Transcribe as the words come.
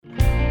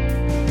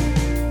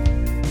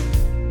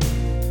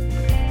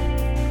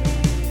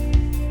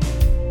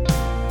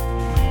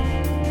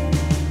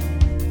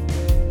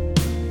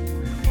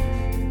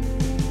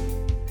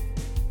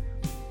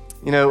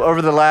You know,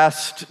 over the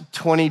last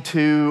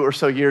 22 or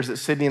so years that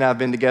Sydney and I have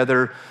been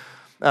together,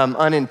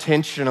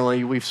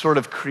 unintentionally, we've sort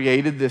of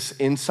created this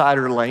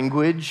insider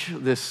language,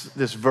 this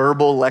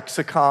verbal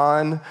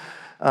lexicon,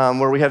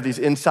 where we have these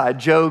inside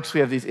jokes,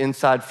 we have these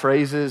inside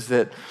phrases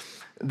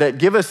that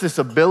give us this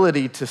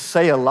ability to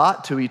say a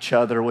lot to each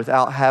other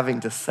without having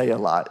to say a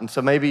lot. And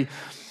so maybe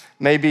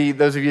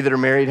those of you that are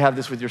married have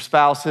this with your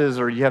spouses,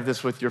 or you have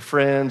this with your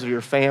friends or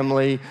your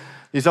family.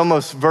 These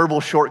almost verbal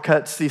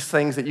shortcuts, these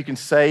things that you can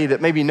say that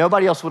maybe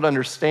nobody else would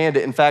understand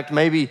it. In fact,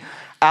 maybe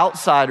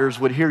outsiders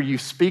would hear you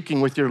speaking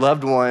with your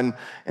loved one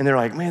and they're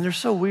like, man, they're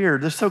so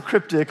weird, they're so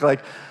cryptic, like,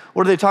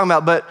 what are they talking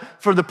about? But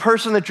for the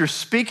person that you're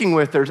speaking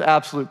with, there's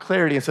absolute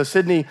clarity. And so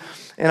Sydney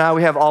and I,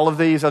 we have all of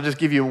these. I'll just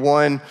give you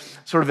one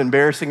sort of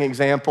embarrassing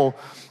example.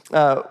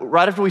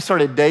 Right after we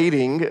started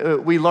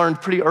dating, we learned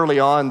pretty early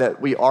on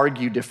that we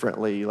argue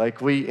differently,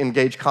 like we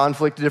engage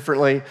conflict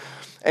differently,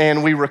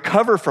 and we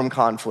recover from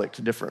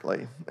conflict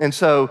differently. And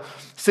so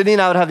Sydney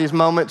and I would have these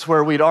moments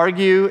where we'd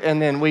argue and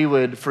then we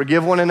would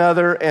forgive one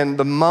another. And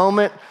the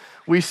moment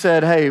we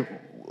said, hey,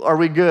 are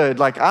we good?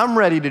 Like, I'm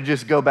ready to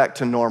just go back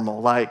to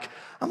normal.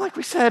 I'm like,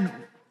 we said,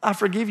 I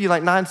forgive you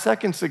like 9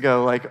 seconds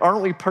ago. Like,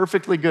 aren't we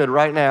perfectly good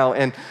right now?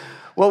 And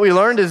what we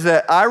learned is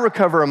that I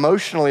recover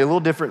emotionally a little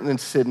different than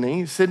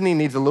Sydney. Sydney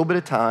needs a little bit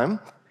of time.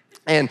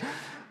 And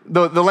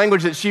the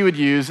language that she would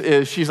use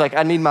is, she's like,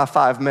 I need my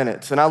 5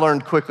 minutes. And I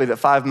learned quickly that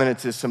 5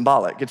 minutes is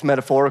symbolic. It's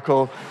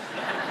metaphorical.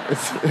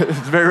 It's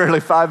very rarely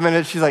 5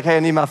 minutes. She's like, hey, I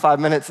need my 5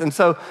 minutes. And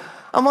so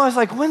I'm always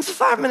like, when's the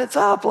 5 minutes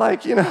up?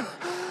 Like, you know,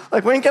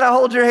 like, when can I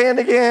hold your hand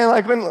again?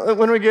 Like, when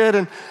are we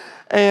good?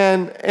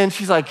 And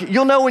she's like,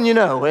 you'll know when you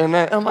know. And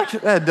I'm like,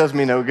 that does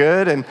me no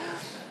good.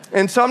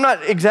 And so I'm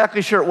not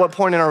exactly sure at what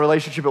point in our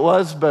relationship it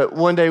was, but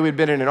one day we'd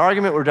been in an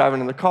argument. We're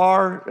driving in the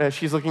car.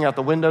 She's looking out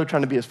the window,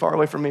 trying to be as far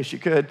away from me as she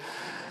could.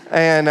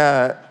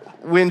 And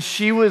when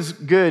she was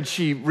good,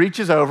 she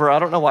reaches over. I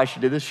don't know why she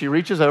did this. She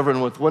reaches over,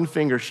 and with one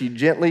finger, she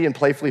gently and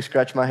playfully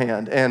scratched my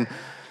hand. And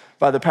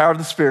by the power of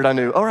the Spirit, I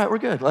knew, all right, we're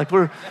good. Like,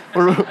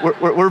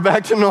 we're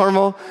back to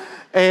normal,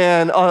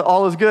 and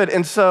all is good.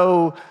 And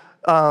so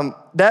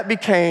that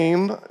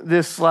became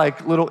this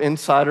like little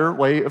insider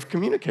way of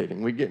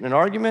communicating. We get in an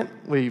argument,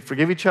 we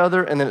forgive each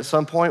other, and then at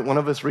some point, one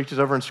of us reaches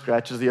over and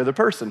scratches the other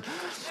person.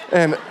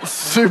 And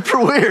super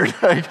weird.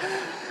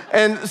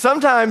 And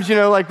sometimes, you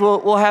know, like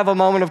we'll have a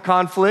moment of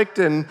conflict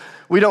and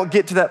we don't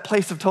get to that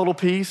place of total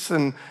peace.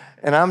 And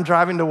I'm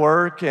driving to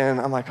work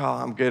and I'm like, oh,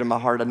 I'm good in my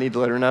heart. I need to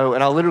let her know.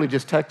 And I'll literally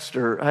just text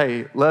her,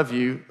 hey, love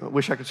you.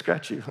 Wish I could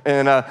scratch you.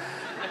 And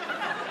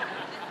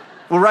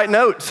we'll write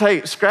notes,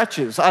 hey,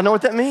 scratches. I know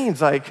what that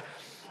means. Like,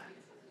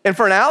 and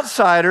for an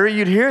outsider,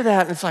 you'd hear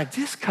that and it's like,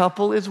 this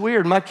couple is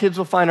weird. My kids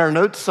will find our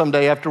notes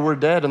someday after we're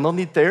dead and they'll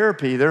need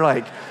therapy. They're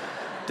like,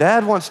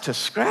 Dad wants to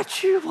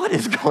scratch you? What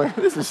is going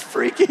on? This is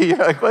freaky.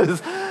 Like, what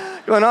is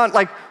going on?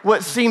 Like,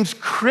 what seems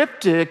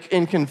cryptic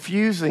and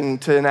confusing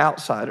to an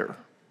outsider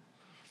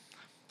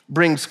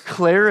brings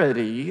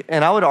clarity,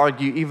 and I would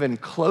argue even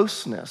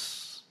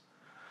closeness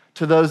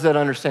to those that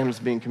understand what's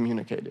being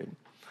communicated.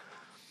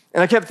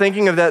 And I kept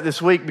thinking of that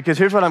this week because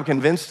here's what I'm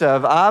convinced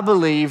of. I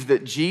believe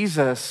that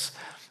Jesus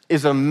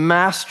is a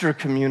master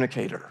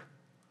communicator.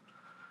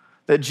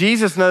 That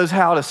Jesus knows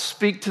how to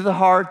speak to the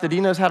heart, that he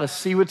knows how to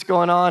see what's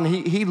going on.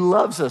 He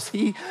loves us.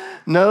 He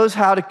knows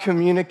how to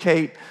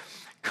communicate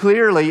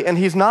clearly, and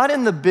he's not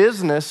in the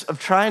business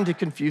of trying to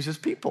confuse his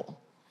people.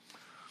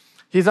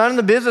 He's not in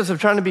the business of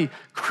trying to be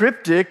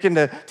cryptic and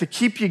to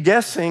keep you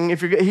guessing.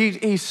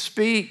 He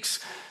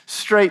speaks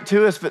straight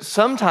to us, but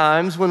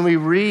sometimes when we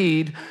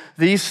read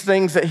these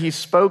things that he's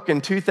spoken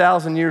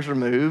 2,000 years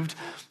removed,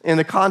 in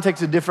the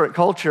context of different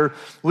culture,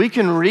 we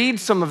can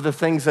read some of the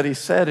things that he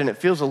said and it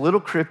feels a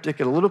little cryptic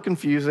and a little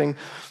confusing.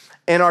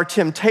 And our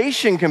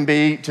temptation can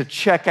be to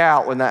check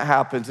out when that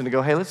happens and to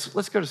go, hey, let's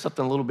go to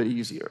something a little bit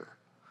easier.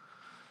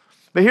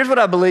 But here's what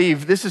I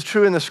believe. This is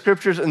true in the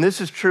scriptures and this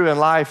is true in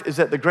life, is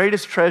that the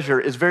greatest treasure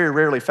is very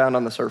rarely found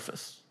on the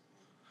surface.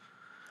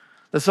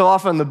 That so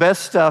often the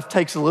best stuff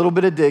takes a little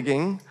bit of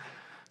digging,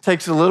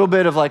 takes a little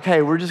bit of like,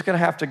 hey, we're just gonna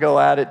have to go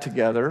at it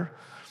together.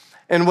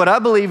 And what I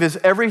believe is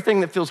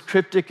everything that feels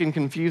cryptic and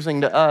confusing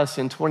to us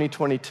in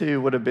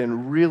 2022 would have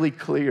been really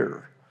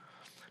clear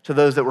to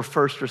those that were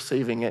first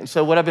receiving it. And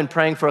so what I've been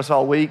praying for us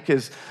all week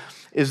is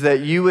that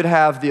you would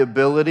have the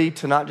ability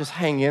to not just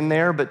hang in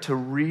there, but to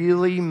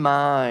really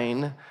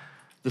mine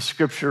the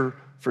scripture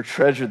for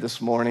treasure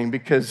this morning,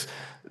 because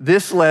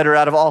this letter,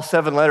 out of all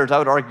 7 letters, I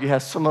would argue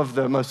has some of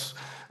the most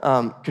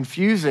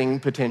confusing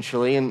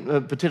potentially,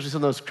 and potentially some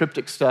of those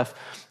cryptic stuff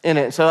in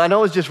it. So I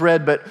know it's just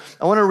read, but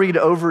I want to read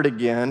over it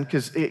again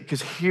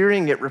because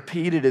hearing it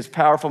repeated is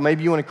powerful.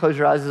 Maybe you want to close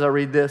your eyes as I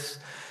read this,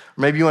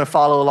 or maybe you want to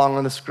follow along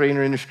on the screen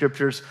or in your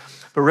scriptures.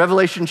 But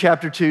Revelation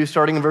chapter 2,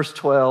 starting in verse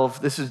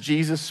 12, this is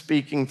Jesus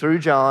speaking through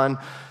John.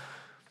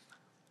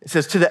 It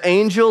says, to the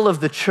angel of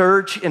the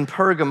church in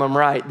Pergamum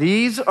write,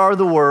 these are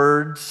the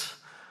words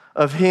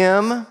of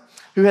him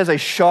who has a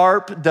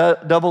sharp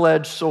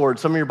double-edged sword.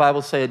 Some of your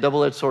Bibles say a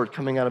double-edged sword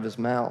coming out of his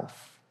mouth.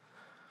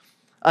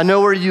 I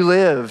know where you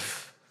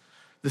live,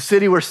 the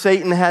city where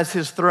Satan has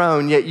his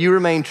throne, yet you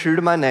remain true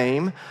to my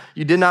name.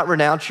 You did not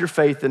renounce your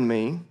faith in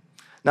me,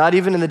 not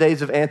even in the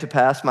days of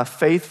Antipas, my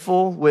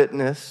faithful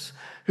witness,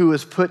 who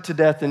was put to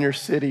death in your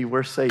city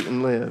where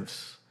Satan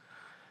lives.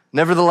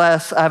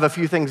 Nevertheless, I have a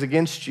few things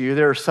against you.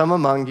 There are some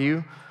among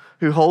you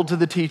who hold to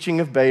the teaching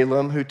of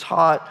Balaam, who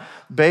taught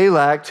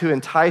Balak to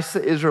entice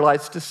the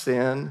Israelites to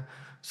sin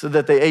so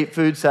that they ate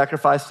food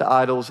sacrificed to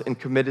idols and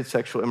committed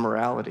sexual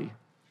immorality.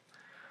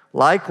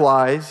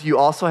 Likewise, you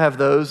also have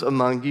those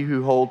among you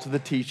who hold to the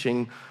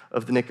teaching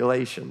of the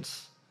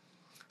Nicolaitans.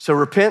 So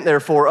repent,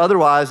 therefore,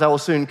 otherwise I will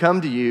soon come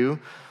to you,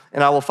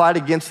 and I will fight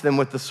against them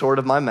with the sword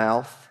of my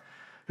mouth.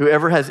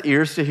 Whoever has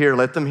ears to hear,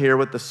 let them hear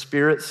what the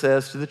Spirit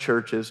says to the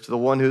churches. To the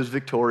one who is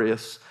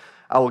victorious,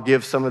 I will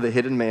give some of the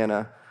hidden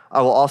manna.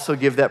 I will also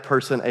give that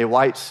person a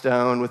white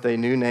stone with a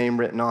new name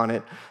written on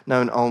it,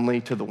 known only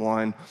to the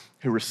one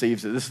who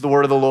receives it. This is the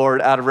word of the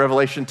Lord out of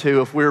Revelation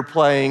 2. If we were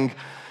playing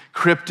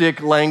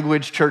cryptic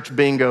language church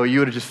bingo, you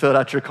would have just filled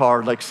out your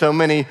card. Like so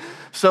many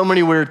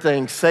weird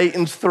things.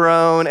 Satan's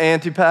throne,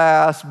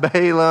 Antipas,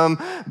 Balaam,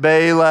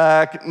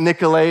 Balak,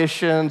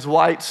 Nicolaitans,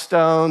 white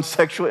stones,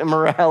 sexual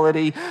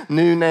immorality,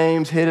 new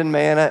names, hidden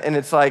manna. And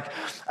it's like,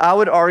 I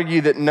would argue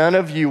that none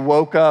of you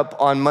woke up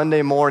on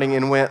Monday morning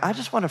and went, I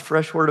just want a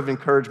fresh word of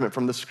encouragement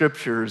from the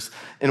scriptures,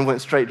 and went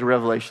straight to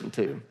Revelation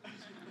 2.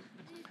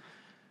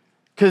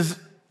 Because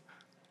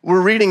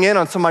we're reading in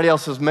on somebody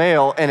else's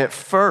mail, and at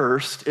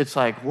first, it's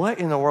like, what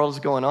in the world is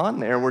going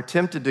on there? And we're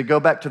tempted to go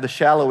back to the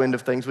shallow end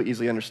of things we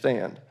easily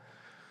understand.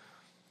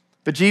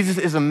 But Jesus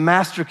is a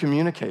master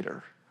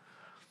communicator.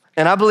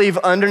 And I believe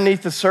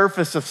underneath the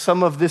surface of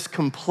some of this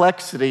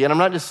complexity, and I'm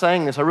not just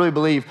saying this, I really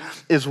believe,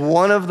 is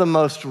one of the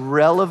most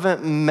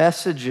relevant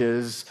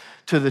messages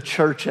to the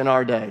church in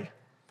our day.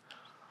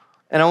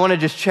 And I want to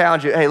just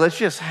challenge you, hey, let's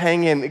just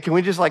hang in. Can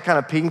we just like kind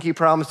of pinky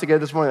promise together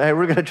this morning? Hey,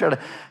 we're going to try to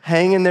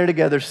hang in there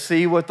together,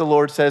 see what the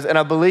Lord says. And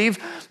I believe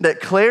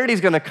that clarity is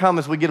going to come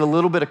as we get a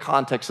little bit of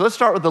context. So let's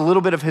start with a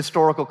little bit of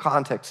historical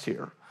context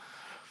here.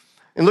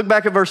 And look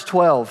back at verse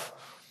 12.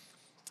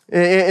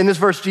 In this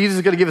verse, Jesus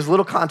is going to give us a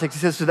little context.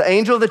 He says, to the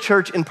angel of the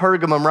church in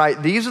Pergamum,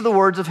 write, these are the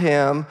words of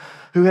him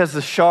who has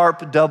the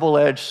sharp,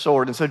 double-edged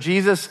sword. And so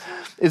Jesus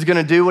is going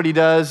to do what he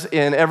does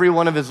in every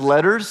one of his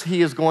letters.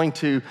 He is going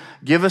to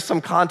give us some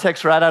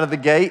context right out of the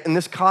gate. And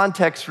this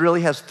context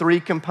really has three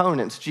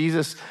components.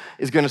 Jesus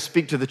is going to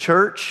speak to the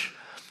church.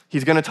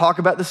 He's going to talk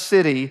about the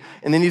city.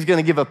 And then he's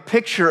going to give a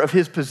picture of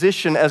his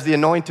position as the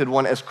anointed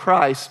one, as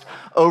Christ,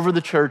 over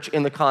the church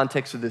in the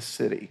context of this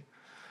city.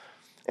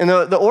 And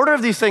the order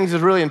of these things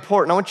is really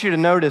important. I want you to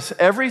notice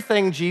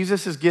everything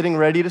Jesus is getting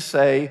ready to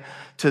say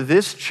to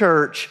this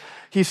church,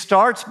 he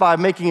starts by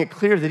making it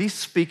clear that he's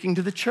speaking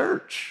to the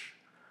church.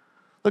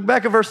 Look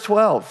back at verse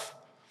 12.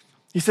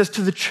 He says,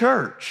 to the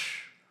church.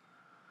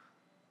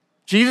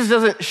 Jesus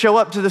doesn't show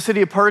up to the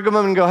city of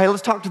Pergamum and go, hey,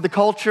 let's talk to the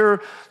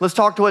culture. Let's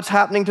talk to what's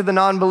happening to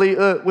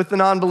with the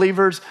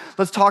non-believers.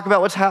 Let's talk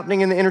about what's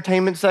happening in the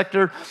entertainment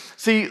sector.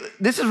 See,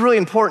 this is really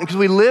important because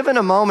we live in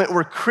a moment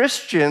where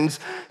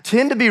Christians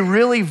tend to be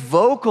really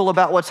vocal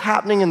about what's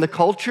happening in the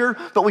culture,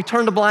 but we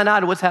turn a blind eye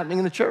to what's happening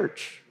in the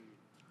church.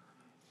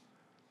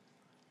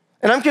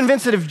 And I'm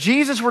convinced that if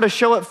Jesus were to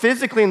show up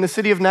physically in the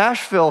city of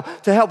Nashville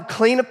to help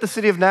clean up the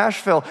city of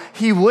Nashville,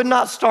 he would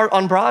not start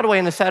on Broadway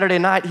on a Saturday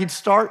night. He'd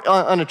start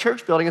on a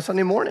church building on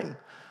Sunday morning.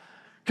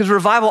 Because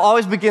revival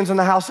always begins in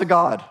the house of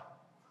God.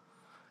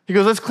 He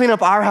goes, let's clean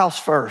up our house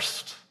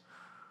first.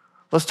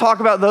 Let's talk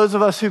about those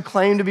of us who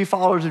claim to be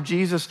followers of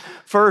Jesus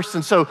first.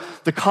 And so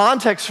the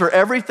context for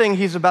everything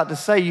he's about to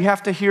say, you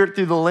have to hear it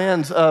through the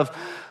lens of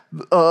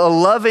a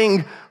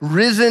loving,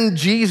 risen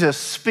Jesus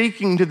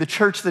speaking to the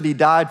church that he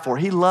died for.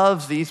 He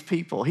loves these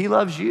people. He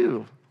loves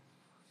you.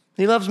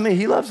 He loves me.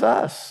 He loves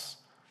us.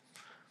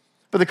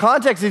 But the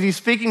context is he's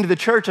speaking to the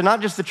church, and not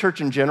just the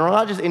church in general,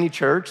 not just any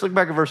church. Look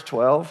back at verse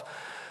 12.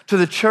 To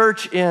the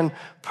church in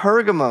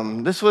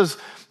Pergamum. This was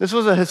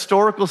a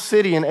historical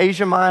city in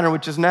Asia Minor,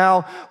 which is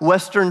now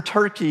Western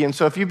Turkey. And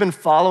so if you've been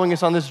following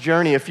us on this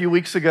journey, a few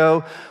weeks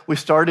ago, we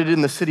started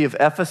in the city of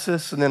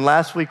Ephesus, and then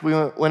last week we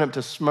went up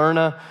to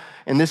Smyrna.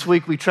 And this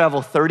week we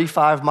travel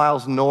 35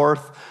 miles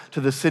north to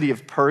the city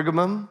of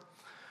Pergamum.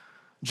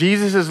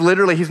 Jesus is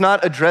literally, he's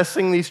not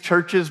addressing these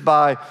churches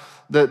by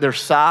their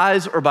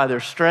size or by their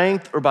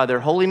strength or by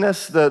their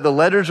holiness. The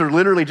letters are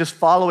literally just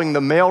following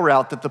the mail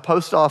route that the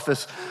post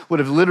office would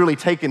have literally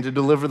taken to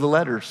deliver the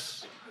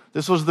letters.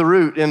 This was the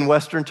route in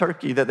Western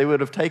Turkey that they would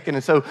have taken.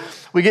 And so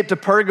we get to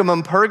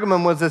Pergamum.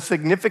 Pergamum was a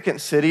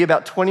significant city,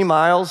 about 20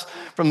 miles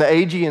from the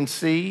Aegean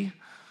Sea.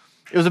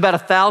 It was about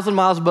 1,000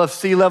 miles above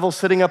sea level,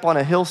 sitting up on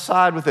a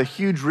hillside with a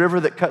huge river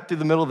that cut through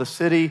the middle of the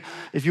city.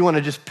 If you want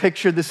to just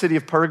picture the city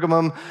of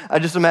Pergamum, I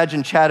just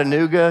imagine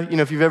Chattanooga. You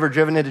know, if you've ever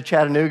driven into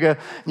Chattanooga,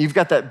 and you've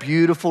got that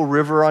beautiful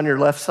river on your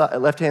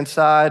left-hand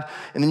side,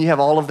 and then you have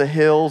all of the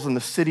hills, and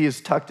the city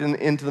is tucked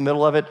into the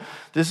middle of it.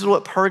 This is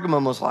what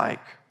Pergamum was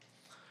like.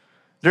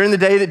 During the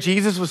day that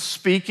Jesus was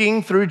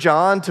speaking through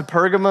John to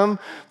Pergamum,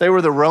 they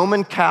were the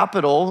Roman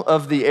capital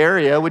of the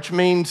area, which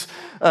means,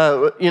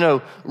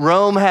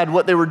 Rome had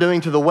what they were doing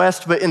to the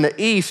west, but in the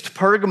east,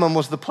 Pergamum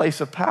was the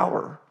place of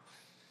power.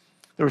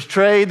 There was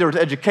trade, there was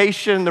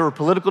education, there were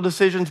political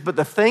decisions, but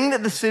the thing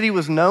that the city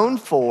was known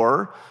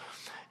for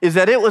is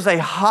that it was a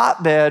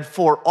hotbed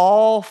for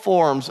all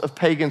forms of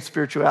pagan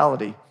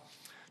spirituality.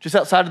 Just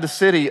outside of the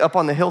city, up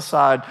on the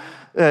hillside,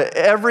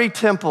 every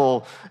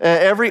temple,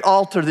 every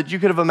altar that you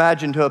could have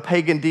imagined to a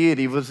pagan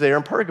deity was there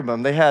in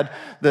Pergamum. They had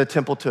the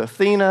temple to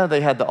Athena,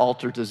 they had the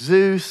altar to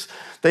Zeus,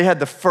 they had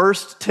the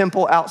first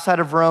temple outside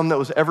of Rome that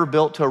was ever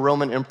built to a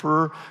Roman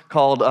emperor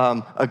called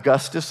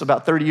Augustus.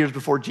 About 30 years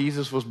before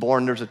Jesus was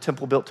born, there's a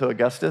temple built to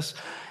Augustus.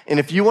 And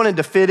if you wanted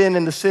to fit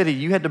in the city,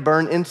 you had to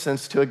burn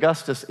incense to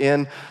Augustus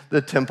in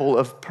the temple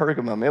of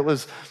Pergamum.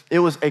 It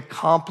was a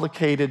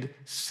complicated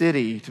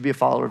city to be a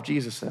follower of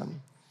Jesus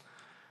in.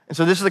 And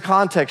so this is the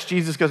context.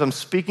 Jesus goes, I'm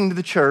speaking to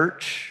the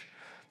church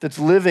that's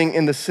living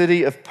in the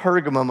city of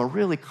Pergamum, a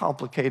really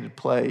complicated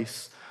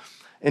place.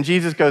 And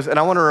Jesus goes, and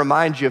I want to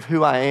remind you of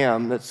who I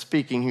am that's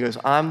speaking. He goes,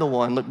 I'm the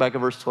one, look back at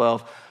verse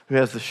 12, who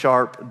has the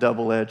sharp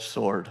double-edged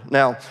sword.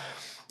 Now,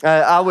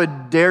 I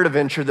would dare to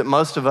venture that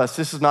most of us,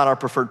 this is not our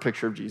preferred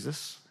picture of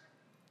Jesus.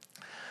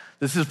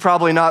 This is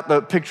probably not the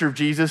picture of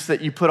Jesus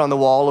that you put on the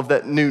wall of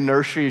that new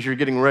nursery as you're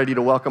getting ready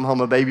to welcome home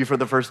a baby for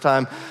the first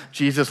time.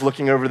 Jesus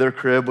looking over their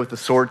crib with the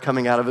sword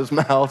coming out of his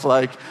mouth.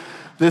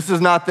 This is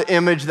not the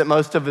image that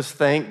most of us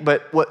think,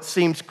 but what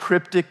seems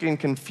cryptic and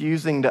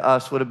confusing to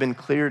us would have been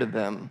clear to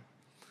them.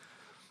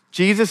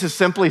 Jesus is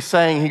simply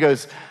saying, he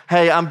goes,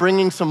 hey, I'm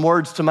bringing some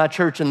words to my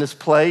church in this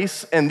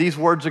place, and these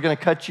words are gonna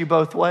cut you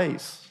both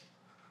ways.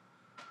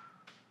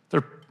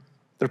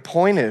 They're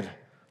pointed,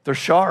 they're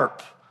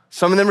sharp.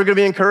 Some of them are gonna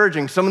be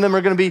encouraging, some of them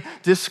are gonna be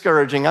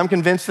discouraging. I'm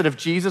convinced that if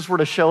Jesus were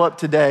to show up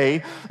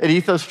today at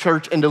Ethos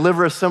Church and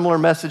deliver a similar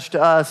message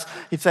to us,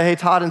 he'd say, hey,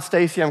 Todd and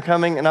Stacy, I'm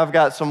coming, and I've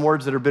got some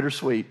words that are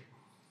bittersweet.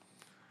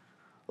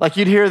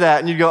 You'd hear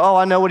that and you'd go, oh,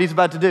 I know what he's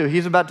about to do.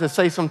 He's about to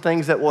say some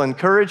things that will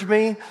encourage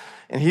me,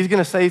 and he's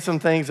gonna say some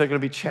things that are gonna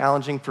be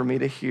challenging for me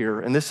to hear.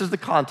 And this is the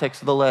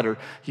context of the letter.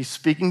 He's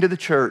speaking to the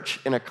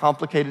church in a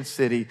complicated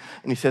city,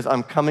 and he says,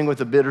 I'm coming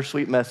with a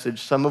bittersweet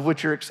message, some of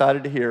which you're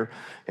excited to hear,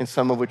 and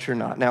some of which you're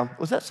not. Now,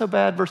 was that so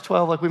bad, verse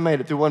 12? We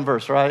made it through one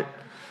verse, right?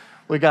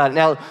 We got it.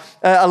 Now,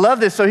 I love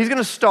this. So he's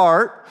gonna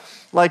start,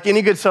 like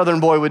any good Southern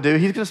boy would do,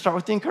 he's gonna start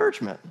with the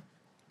encouragement.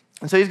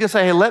 And so he's gonna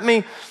say, hey, let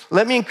me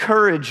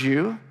encourage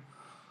you.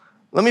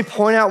 Let me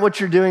point out what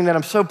you're doing that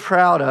I'm so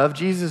proud of.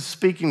 Jesus is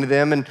speaking to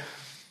them, and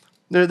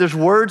there's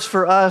words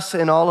for us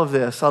in all of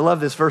this. I love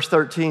this, verse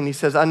 13. He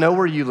says, I know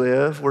where you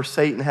live, where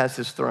Satan has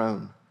his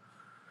throne.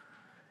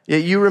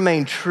 Yet you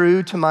remain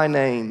true to my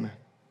name.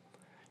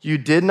 You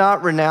did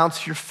not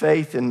renounce your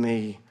faith in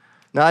me,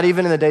 not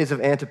even in the days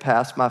of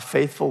Antipas, my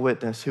faithful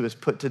witness, who was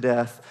put to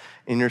death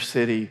in your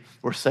city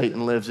where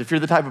Satan lives. If you're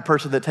the type of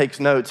person that takes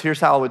notes,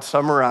 here's how I would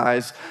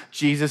summarize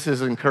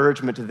Jesus'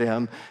 encouragement to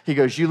them. He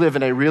goes, you live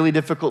in a really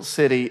difficult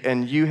city,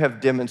 and you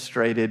have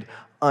demonstrated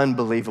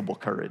unbelievable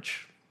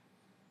courage.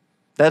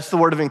 That's the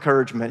word of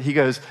encouragement. He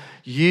goes,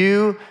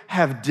 you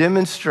have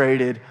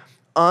demonstrated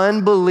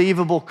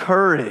unbelievable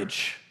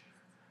courage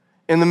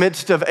in the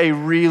midst of a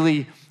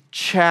really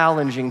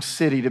challenging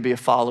city to be a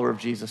follower of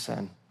Jesus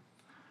in.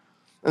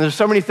 And there's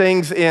so many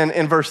things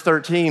in verse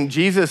 13.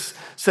 Jesus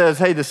says,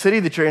 hey, the city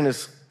that you're in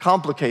is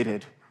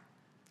complicated.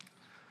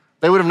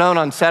 They would have known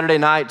on Saturday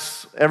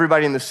nights,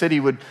 everybody in the city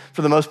would,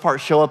 for the most part,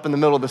 show up in the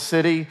middle of the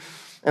city,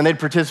 and they'd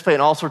participate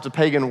in all sorts of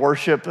pagan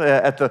worship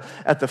at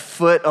the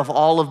foot of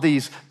all of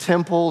these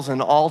temples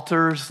and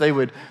altars. They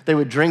would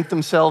drink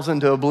themselves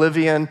into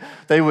oblivion.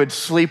 They would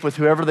sleep with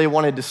whoever they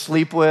wanted to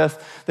sleep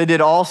with. They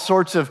did all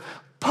sorts of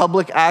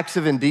public acts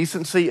of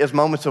indecency as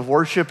moments of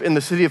worship. In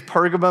the city of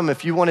Pergamum,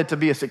 if you wanted to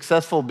be a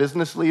successful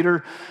business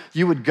leader,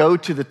 you would go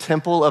to the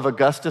temple of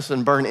Augustus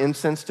and burn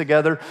incense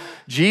together.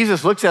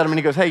 Jesus looks at him and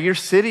he goes, hey, your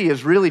city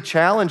is really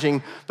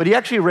challenging, but he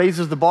actually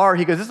raises the bar.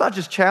 He goes, it's not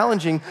just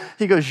challenging.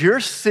 He goes,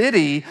 your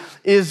city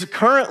is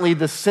currently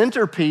the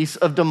centerpiece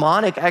of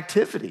demonic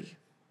activity.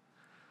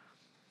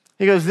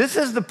 He goes, this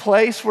is the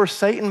place where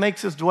Satan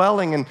makes his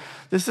dwelling, and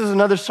this is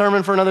another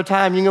sermon for another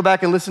time. You can go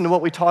back and listen to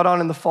what we taught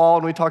on in the fall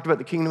when we talked about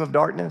the kingdom of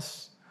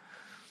darkness.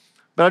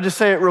 But I'll just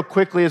say it real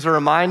quickly as a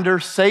reminder,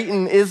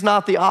 Satan is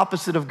not the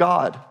opposite of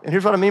God. And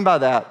here's what I mean by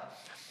that.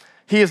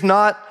 He is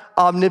not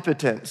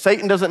omnipotent.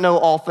 Satan doesn't know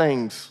all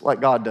things like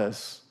God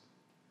does.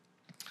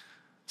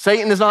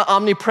 Satan is not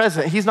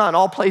omnipresent. He's not in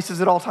all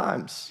places at all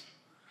times.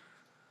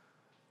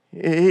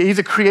 He's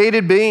a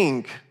created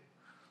being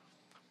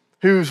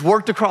who's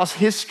worked across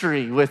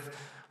history with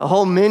a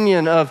whole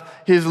minion of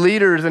his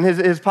leaders and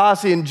his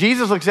posse. And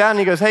Jesus looks out and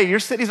he goes, hey, your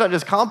city's not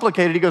just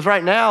complicated. He goes,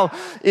 right now,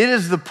 it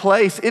is the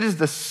place, it is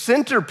the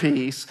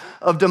centerpiece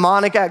of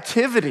demonic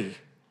activity.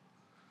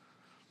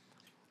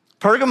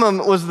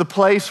 Pergamum was the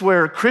place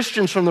where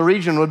Christians from the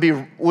region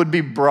would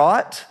be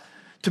brought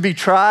to be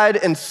tried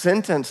and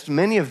sentenced,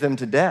 many of them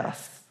to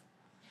death.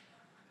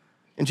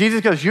 And Jesus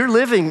goes, you're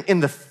living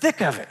in the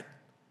thick of it.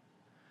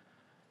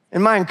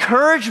 And my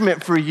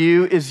encouragement for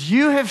you is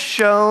you have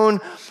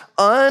shown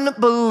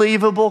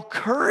unbelievable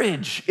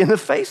courage in the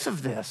face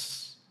of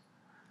this.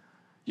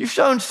 You've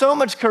shown so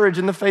much courage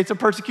in the face of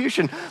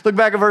persecution. Look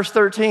back at verse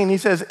 13. He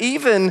says,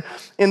 even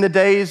in the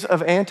days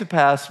of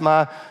Antipas,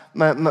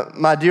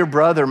 my dear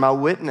brother, my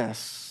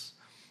witness,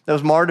 that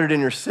was martyred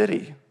in your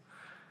city.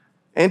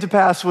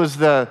 Antipas was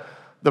the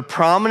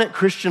prominent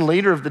Christian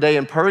leader of the day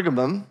in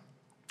Pergamum.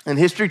 And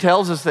history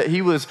tells us that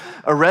he was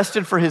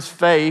arrested for his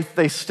faith.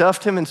 They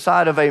stuffed him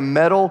inside of a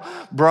metal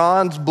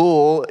bronze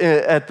bull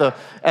at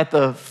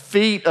the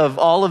feet of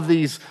all of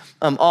these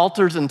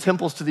altars and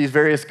temples to these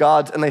various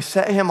gods, and they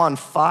set him on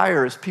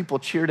fire as people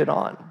cheered it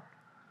on.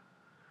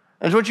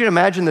 I just want you to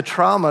imagine the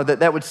trauma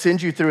that would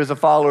send you through as a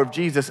follower of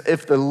Jesus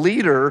if the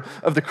leader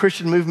of the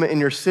Christian movement in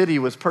your city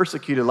was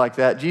persecuted like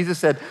that. Jesus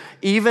said,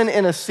 even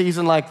in a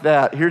season like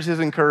that, here's his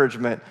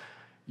encouragement,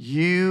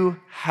 you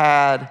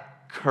had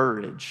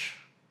courage.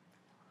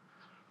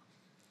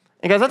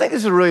 And guys, I think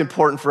this is really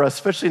important for us,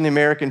 especially in the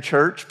American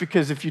church,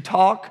 because if you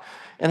talk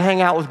and hang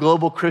out with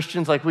global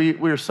Christians like we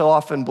are so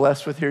often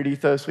blessed with here at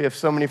Ethos, we have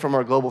so many from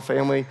our global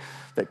family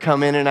that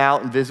come in and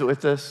out and visit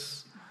with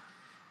us.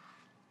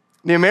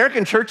 The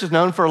American church is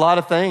known for a lot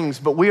of things,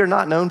 but we are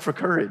not known for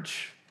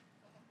courage.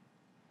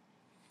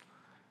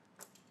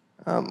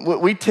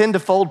 We tend to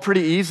fold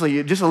pretty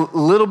easily, just a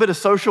little bit of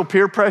social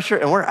peer pressure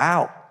and we're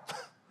out.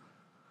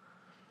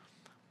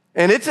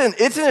 And it's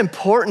an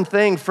important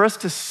thing for us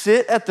to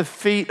sit at the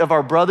feet of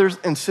our brothers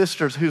and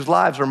sisters whose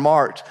lives are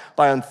marked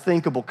by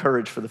unthinkable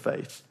courage for the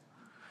faith.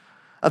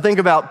 I think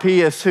about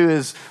Pius, who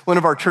is one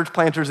of our church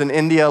planters in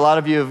India. A lot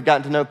of you have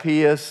gotten to know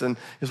Pius and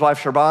his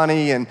wife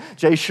Sharbani and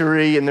Jay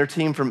Shuri and their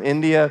team from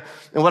India.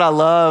 And what I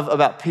love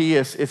about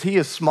Pius is he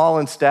is small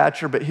in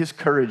stature, but his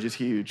courage is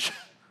huge.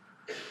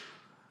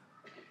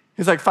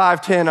 He's like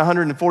 5'10",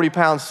 140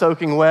 pounds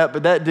soaking wet,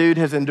 but that dude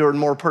has endured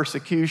more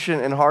persecution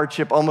and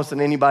hardship almost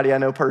than anybody I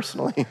know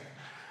personally.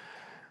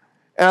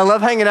 And I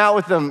love hanging out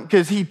with him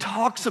because he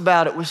talks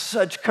about it with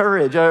such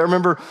courage. I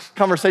remember a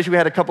conversation we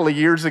had a couple of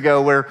years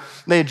ago where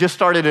they had just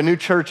started a new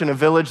church in a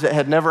village that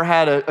had never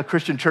had a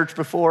Christian church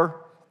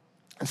before.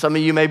 And some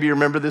of you maybe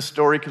remember this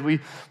story because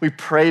we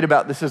prayed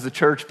about this as a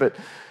church, but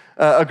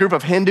a group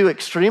of Hindu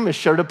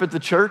extremists showed up at the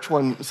church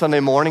one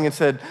Sunday morning and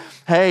said,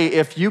 hey,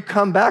 if you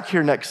come back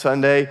here next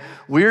Sunday,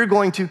 we're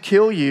going to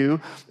kill you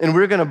and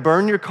we're going to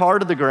burn your car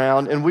to the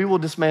ground and we will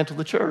dismantle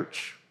the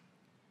church.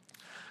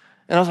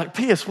 And I was like,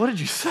 Pius, what did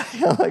you say?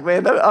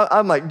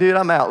 I'm like, dude,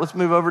 I'm out. Let's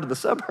move over to the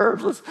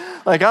suburbs.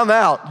 I'm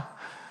out. And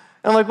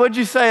I'm like, what'd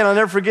you say? And I'll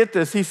never forget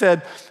this. He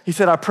said,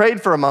 I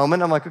prayed for a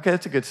moment. I'm like, okay,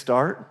 that's a good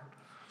start.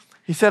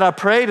 He said, I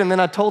prayed, and then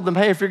I told them,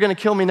 hey, if you're going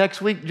to kill me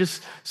next week,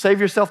 just save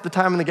yourself the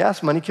time and the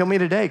gas money. Kill me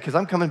today because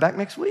I'm coming back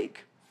next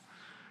week.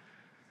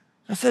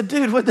 I said,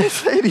 dude, what'd they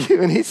say to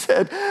you? And he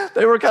said,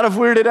 they were kind of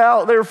weirded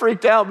out. They were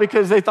freaked out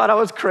because they thought I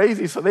was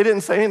crazy, so they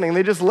didn't say anything.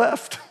 They just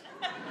left.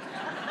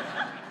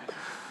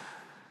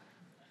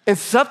 And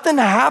something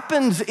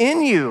happens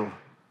in you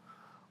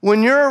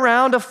when you're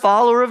around a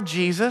follower of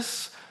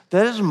Jesus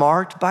that is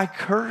marked by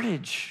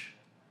courage.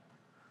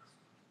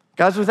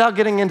 Guys, without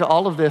getting into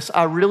all of this,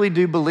 I really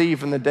do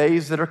believe in the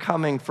days that are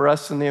coming for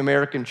us in the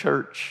American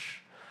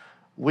church,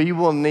 we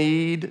will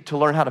need to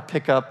learn how to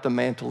pick up the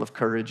mantle of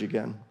courage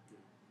again.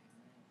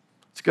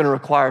 It's going to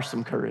require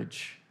some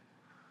courage.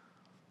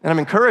 And I'm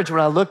encouraged when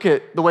I look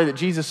at the way that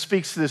Jesus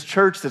speaks to this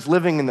church that's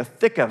living in the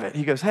thick of it.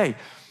 He goes, hey,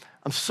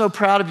 I'm so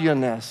proud of you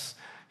in this.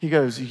 He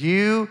goes,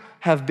 you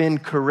have been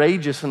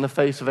courageous in the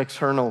face of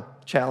external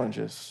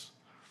challenges.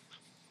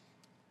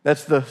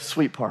 That's the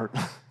sweet part.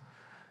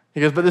 He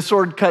goes, but this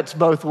sword cuts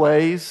both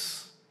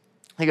ways.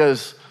 He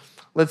goes,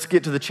 let's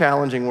get to the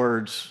challenging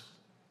words.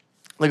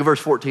 Look at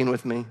verse 14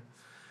 with me.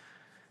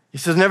 He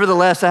says,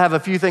 nevertheless, I have a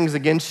few things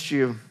against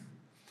you.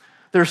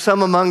 There are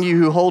some among you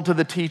who hold to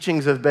the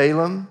teachings of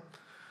Balaam,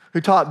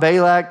 who taught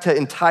Balak to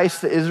entice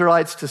the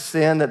Israelites to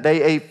sin, that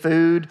they ate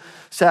food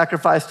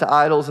sacrificed to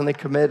idols, and they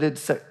committed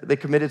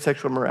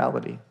sexual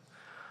immorality.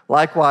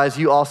 Likewise,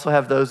 you also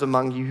have those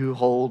among you who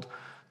hold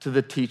to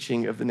the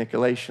teaching of the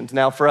Nicolaitans.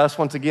 Now, for us,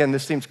 once again,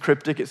 this seems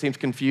cryptic, it seems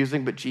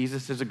confusing, but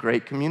Jesus is a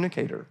great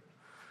communicator.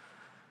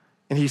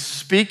 And he's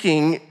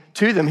speaking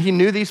to them. He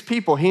knew these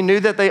people. He knew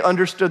that they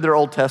understood their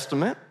Old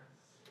Testament.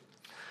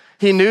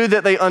 He knew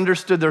that they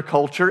understood their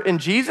culture, and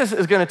Jesus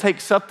is going to take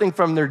something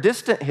from their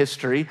distant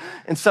history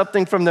and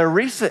something from their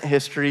recent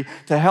history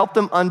to help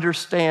them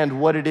understand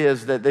what it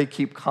is that they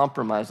keep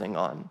compromising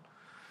on.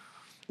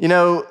 You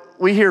know,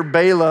 we hear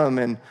Balaam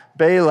and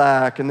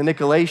Balak and the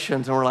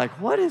Nicolaitans, and we're like,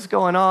 what is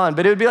going on?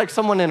 But it would be like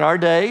someone in our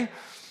day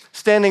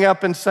standing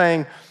up and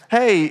saying,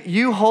 hey,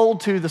 you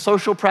hold to the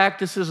social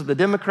practices of the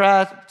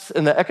Democrats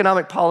and the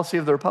economic policy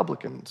of the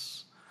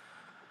Republicans.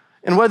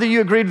 And whether you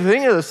agreed with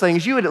any of those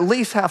things, you would at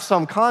least have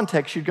some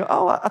context. You'd go,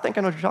 oh, I think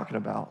I know what you're talking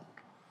about.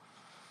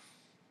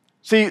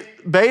 See,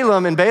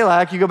 Balaam and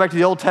Balak, you go back to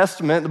the Old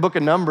Testament, the book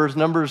of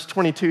Numbers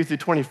 22 through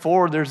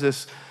 24, there's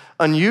this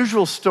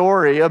unusual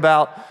story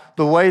about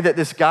the way that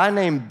this guy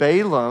named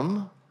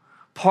Balaam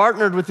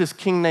partnered with this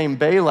king named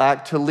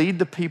Balak to lead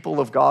the people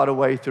of God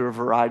away through a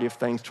variety of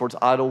things towards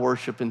idol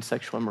worship and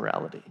sexual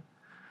immorality.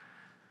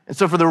 And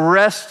so for the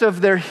rest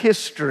of their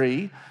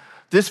history,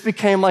 this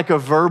became like a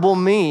verbal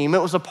meme.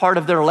 It was a part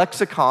of their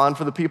lexicon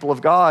for the people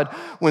of God.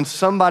 When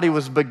somebody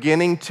was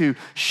beginning to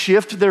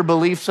shift their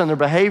beliefs and their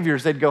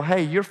behaviors, they'd go,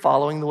 hey, you're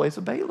following the ways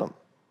of Balaam.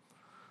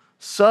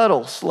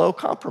 Subtle, slow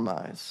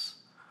compromise.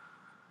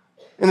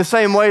 In the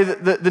same way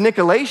that the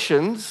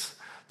Nicolaitans,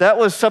 that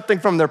was something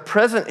from their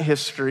present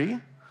history.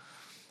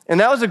 And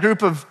that was a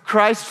group of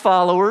Christ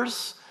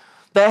followers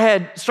that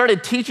had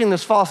started teaching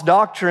this false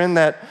doctrine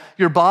that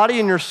your body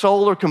and your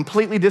soul are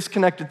completely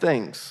disconnected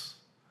things.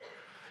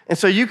 And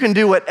so you can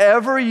do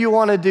whatever you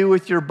want to do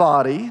with your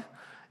body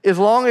as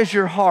long as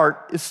your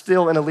heart is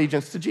still in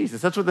allegiance to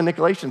Jesus. That's what the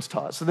Nicolaitans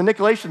taught. So the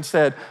Nicolaitans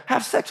said,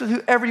 have sex with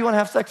whoever you want to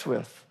have sex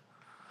with.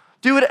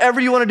 Do whatever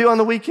you want to do on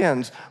the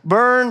weekends.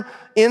 Burn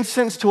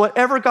incense to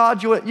whatever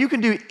God you want. You can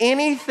do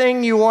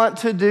anything you want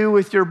to do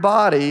with your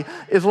body.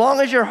 As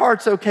long as your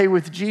heart's okay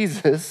with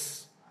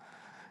Jesus,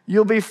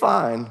 you'll be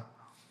fine.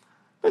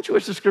 Don't you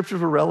wish the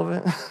scriptures were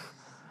relevant?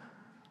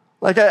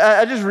 Like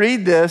I just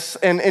read this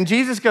and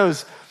Jesus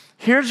goes,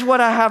 here's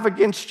what I have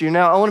against you.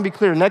 Now, I want to be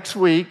clear. Next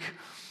week,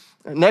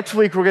 we're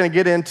going to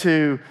get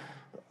into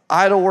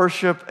idol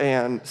worship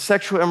and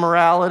sexual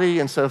immorality.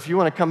 And so if you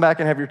want to come back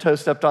and have your toe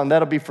stepped on,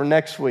 that'll be for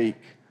next week.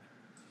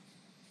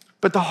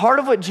 But the heart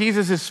of what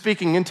Jesus is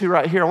speaking into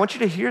right here, I want you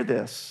to hear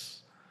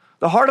this.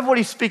 The heart of what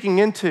he's speaking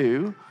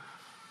into,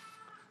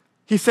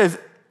 he says,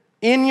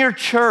 in your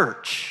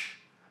church,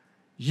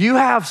 you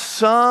have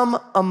some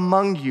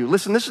among you.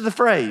 Listen, this is the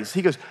phrase.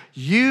 He goes,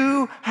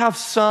 you have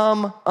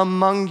some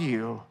among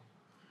you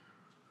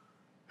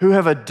who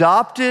have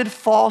adopted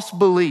false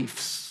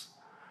beliefs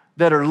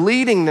that are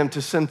leading them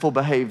to sinful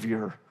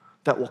behavior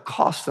that will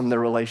cost them their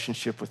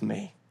relationship with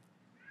me.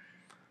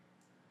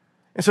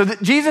 And so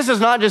Jesus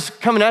is not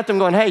just coming at them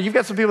going, hey, you've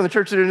got some people in the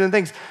church that are doing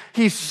things.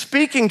 He's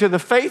speaking to the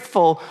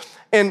faithful,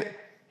 and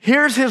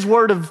here's his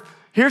word of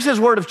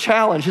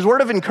challenge. His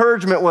word of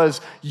encouragement was,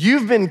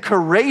 you've been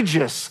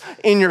courageous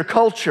in your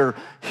culture.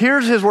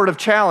 Here's his word of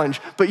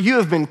challenge, but you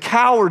have been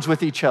cowards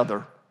with each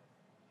other.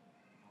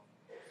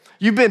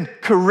 You've been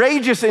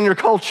courageous in your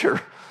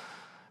culture,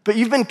 but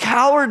you've been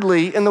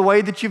cowardly in the way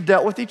that you've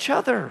dealt with each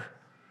other.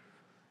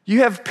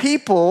 You have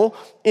people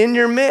in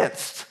your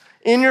midst,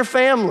 in your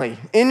family,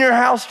 in your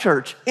house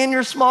church, in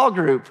your small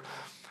group,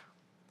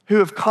 who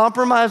have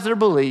compromised their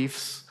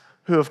beliefs,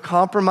 who have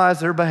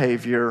compromised their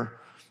behavior,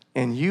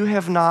 and you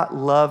have not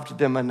loved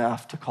them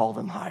enough to call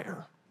them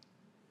higher.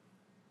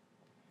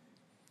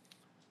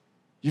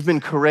 You've been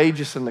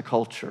courageous in the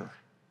culture,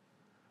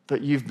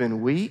 but you've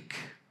been weak,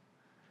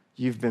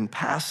 you've been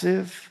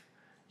passive,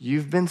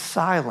 you've been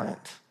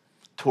silent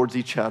towards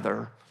each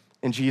other.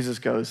 And Jesus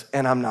goes,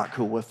 and I'm not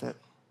cool with it.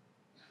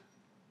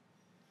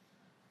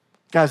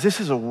 Guys, this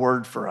is a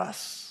word for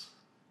us.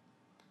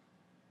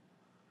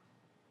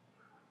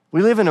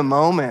 We live in a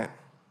moment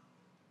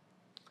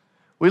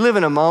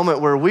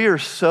where we are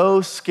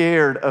so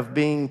scared of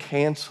being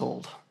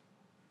canceled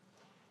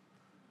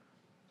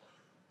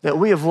that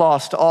we have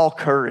lost all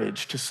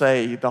courage to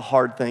say the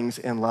hard things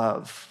in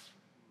love.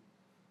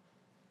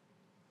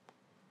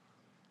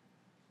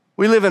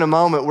 We live in a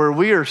moment where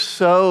we are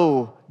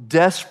so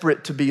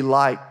desperate to be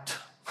liked.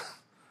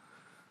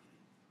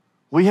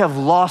 We have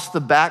lost the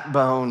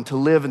backbone to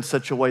live in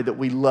such a way that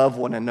we love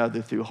one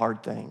another through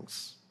hard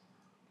things.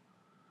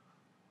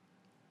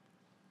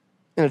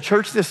 In a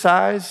church this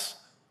size,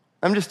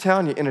 I'm just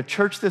telling you, in a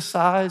church this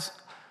size,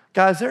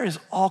 guys, there is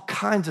all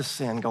kinds of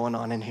sin going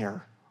on in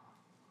here.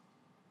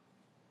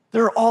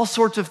 There are all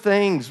sorts of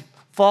things,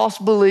 false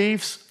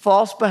beliefs,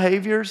 false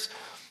behaviors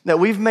that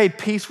we've made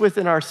peace with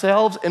in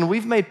ourselves and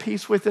we've made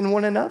peace with in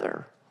one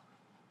another.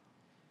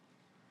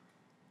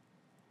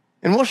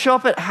 And we'll show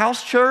up at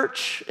house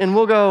church and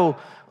we'll go,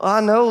 I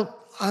know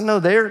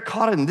they're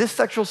caught in this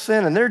sexual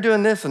sin and they're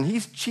doing this and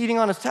he's cheating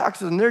on his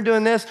taxes and they're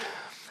doing this.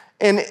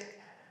 And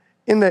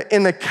in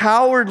the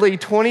cowardly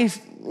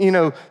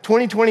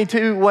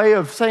 2022 way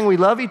of saying we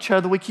love each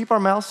other, we keep our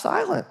mouths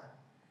silent.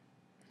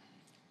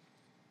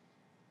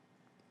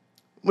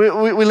 We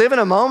live in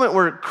a moment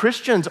where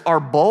Christians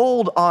are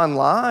bold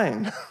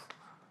online,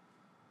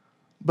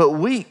 but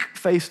weak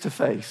face to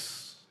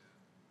face.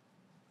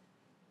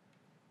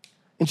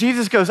 And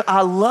Jesus goes,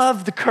 I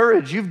love the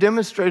courage you've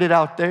demonstrated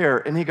out there.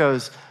 And he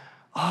goes,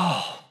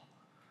 oh,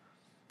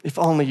 if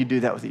only you do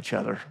that with each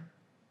other.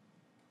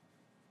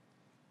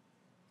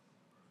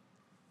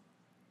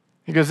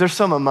 He goes, there's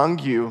some among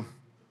you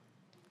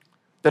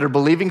that are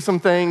believing some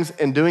things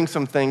and doing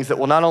some things that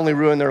will not only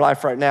ruin their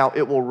life right now,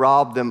 it will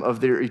rob them of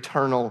their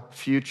eternal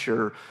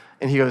future.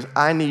 And he goes,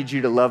 I need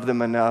you to love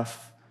them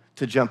enough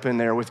to jump in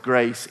there with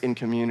grace in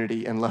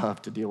community and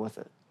love to deal with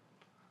it.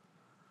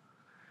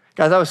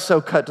 Guys, I was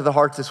so cut to the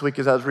heart this week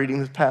as I was reading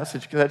this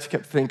passage because I just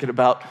kept thinking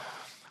about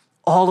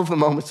all of the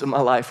moments in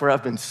my life where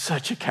I've been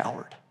such a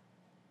coward.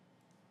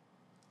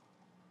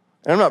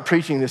 And I'm not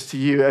preaching this to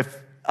you.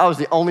 I was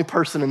the only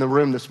person in the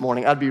room this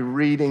morning, I'd be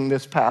reading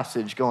this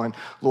passage going,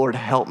 Lord,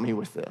 help me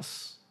with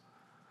this.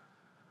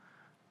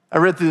 I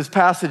read through this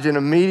passage and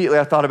immediately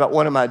I thought about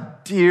one of my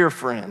dear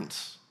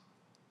friends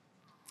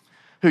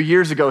who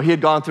years ago, he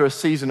had gone through a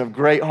season of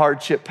great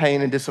hardship,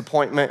 pain, and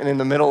disappointment. And in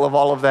the middle of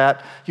all of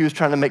that, he was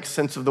trying to make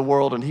sense of the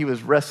world and he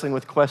was wrestling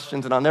with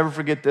questions. And I'll never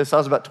forget this. I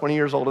was about 20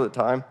 years old at the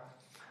time,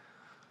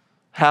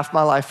 half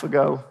my life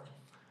ago.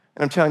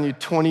 And I'm telling you,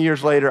 20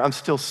 years later, I'm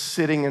still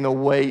sitting in the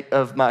weight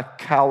of my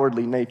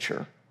cowardly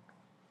nature.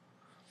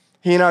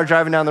 He and I are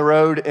driving down the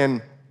road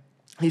and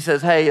he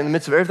says, hey, in the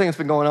midst of everything that's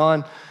been going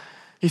on,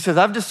 he says,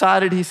 I've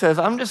decided, he says,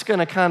 I'm just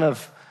gonna kind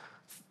of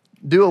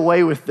do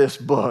away with this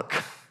book.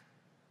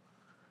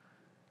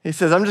 He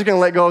says, I'm just gonna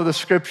let go of the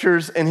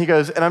scriptures, and he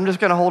goes, and I'm just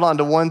gonna hold on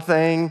to one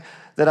thing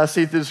that I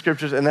see through the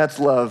scriptures, and that's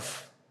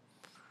love.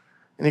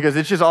 And he goes,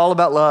 it's just all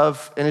about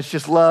love, and it's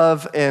just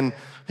love, and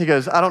he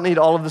goes, I don't need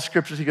all of the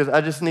scriptures. He goes,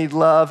 I just need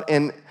love,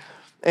 and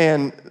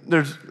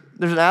there's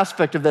an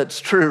aspect of that's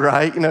true,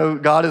 right? You know,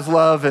 God is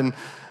love, and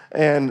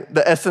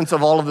the essence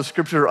of all of the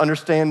scripture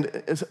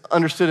is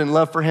understood in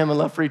love for him and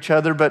love for each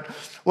other. But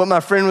what my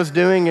friend was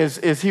doing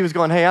is he was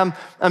going, hey,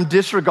 I'm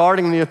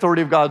disregarding the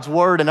authority of God's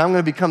word and I'm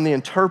gonna become the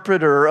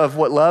interpreter of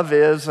what love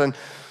is, and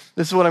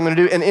this is what I'm gonna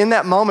do. And in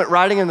that moment,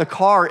 riding in the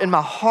car, in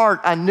my heart,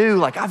 I knew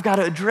like, I've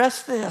gotta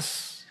address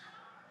this.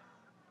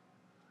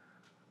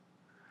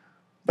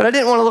 But I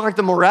didn't wanna look like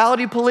the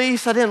morality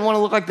police. I didn't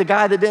wanna look like the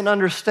guy that didn't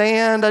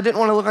understand. I didn't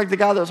wanna look like the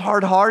guy that was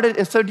hard-hearted.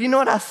 And so do you know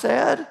what I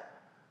said?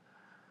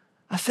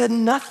 I said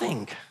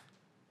nothing.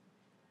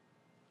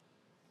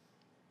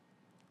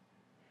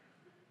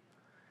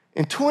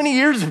 And 20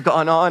 years have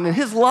gone on and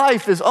his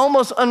life is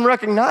almost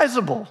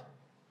unrecognizable.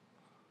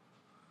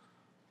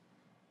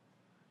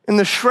 And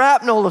the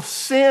shrapnel of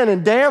sin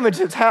and damage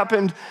that's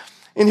happened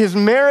in his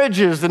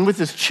marriages and with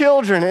his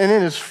children and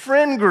in his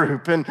friend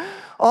group and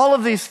all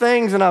of these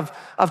things. And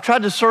I've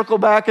tried to circle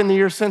back in the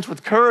years since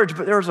with courage,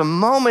 but there was a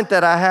moment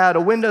that I had,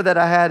 a window that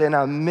I had, and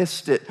I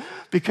missed it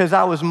because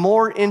I was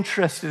more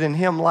interested in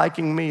him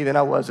liking me than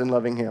I was in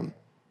loving him.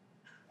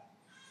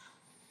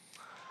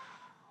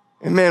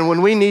 And man,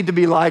 when we need to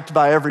be liked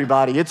by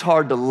everybody, it's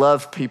hard to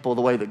love people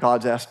the way that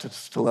God's asked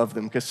us to love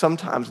them, because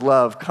sometimes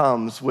love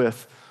comes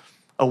with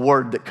a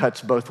word that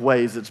cuts both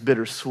ways. It's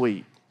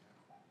bittersweet.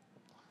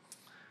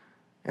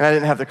 And I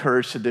didn't have the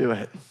courage to do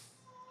it.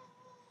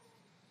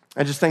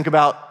 I just think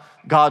about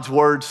God's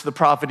words to the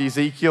prophet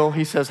Ezekiel.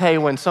 He says, hey,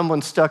 when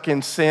someone's stuck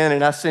in sin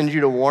and I send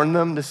you to warn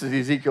them, this is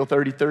Ezekiel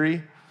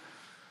 33.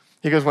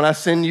 He goes, when I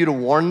send you to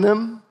warn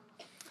them,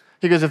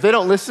 he goes, if they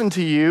don't listen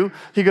to you,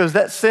 he goes,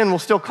 that sin will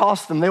still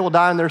cost them. They will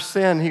die in their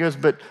sin. He goes,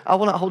 but I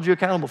will not hold you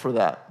accountable for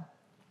that.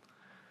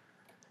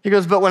 He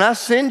goes, but when I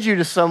send you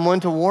to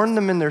someone to warn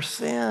them in their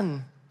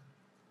sin,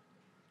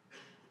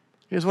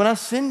 he goes, when I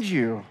send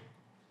you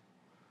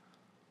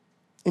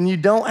and you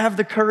don't have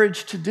the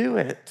courage to do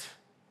it,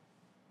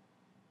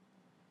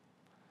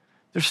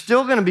 they're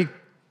still gonna be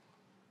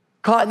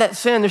caught in that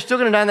sin. They're still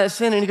gonna die in that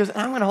sin. And he goes,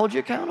 I'm gonna hold you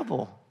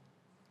accountable.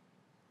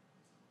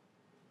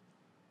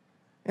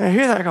 And I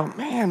hear that, I go,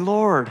 man,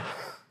 Lord,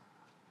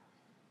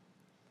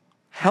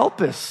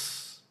 help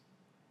us.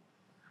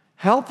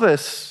 Help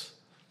us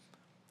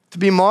to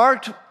be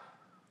marked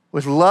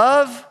with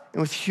love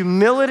and with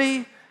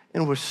humility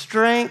and with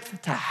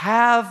strength, to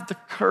have the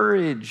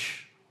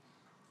courage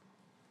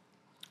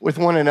with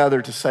one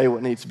another to say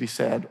what needs to be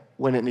said,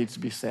 when it needs to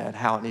be said,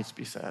 how it needs to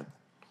be said.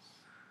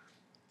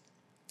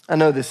 I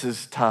know this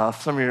is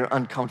tough. Some of you are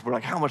uncomfortable,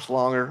 like, how much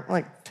longer?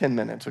 Like 10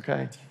 minutes,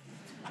 okay?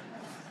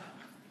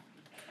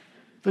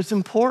 But it's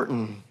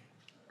important.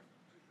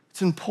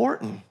 It's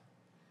important.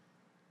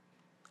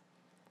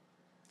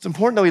 It's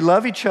important that we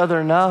love each other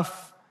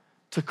enough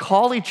to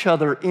call each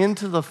other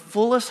into the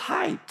fullest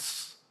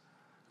heights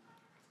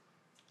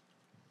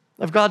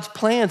of God's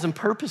plans and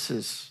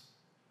purposes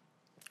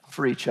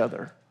for each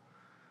other.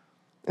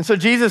 And so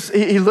Jesus,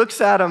 he looks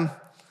at him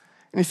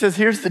and he says,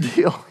 here's the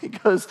deal. He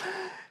goes,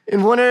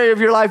 in one area of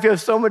your life, you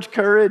have so much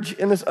courage.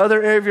 In this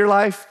other area of your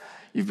life,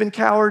 you've been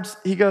cowards.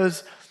 He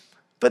goes,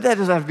 but that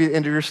doesn't have to be the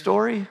end of your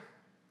story.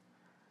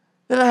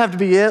 That doesn't have to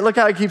be it. Look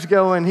how it keeps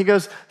going. He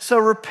goes, so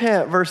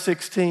repent, verse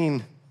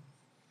 16.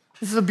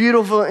 This is a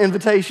beautiful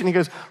invitation. He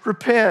goes,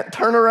 repent,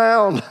 turn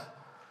around.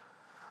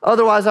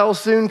 Otherwise, I will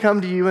soon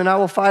come to you and I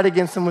will fight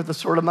against them with the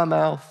sword of my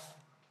mouth.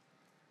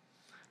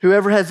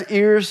 Whoever has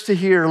ears to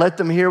hear, let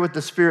them hear what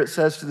the Spirit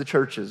says to the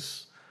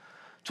churches.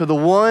 To the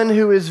one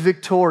who is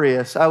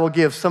victorious, I will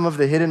give some of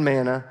the hidden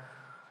manna.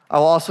 I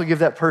will also give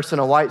that person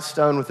a white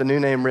stone with a new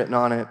name written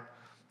on it,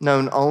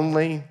 known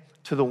only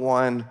to the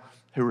one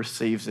who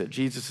receives it.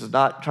 Jesus is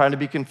not trying to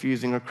be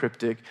confusing or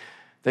cryptic.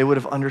 They would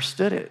have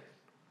understood it.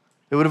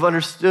 They would have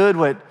understood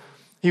what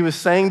he was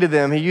saying to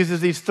them. He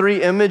uses these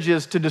three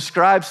images to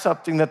describe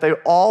something that they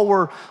all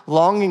were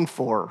longing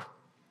for.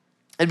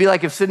 It'd be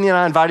like if Sydney and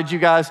I invited you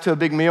guys to a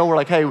big meal. We're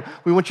like, hey,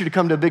 we want you to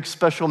come to a big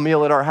special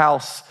meal at our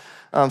house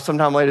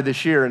sometime later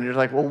this year. And you're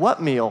like, well,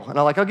 what meal? And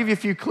I'm like, I'll give you a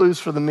few clues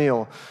for the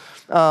meal.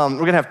 We're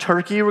gonna have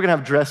turkey, we're gonna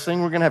have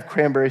dressing, we're gonna have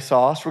cranberry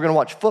sauce, we're gonna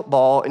watch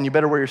football, and you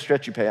better wear your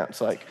stretchy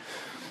pants. Like,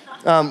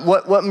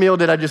 what meal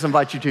did I just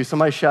invite you to?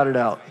 Somebody shout it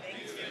out.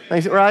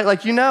 Right?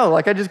 Like,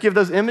 like I just give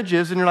those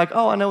images and you're like,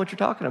 oh, I know what you're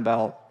talking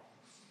about.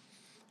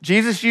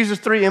 Jesus uses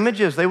 3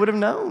 images they would have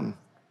known.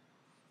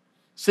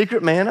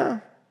 Secret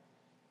manna,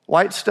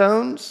 white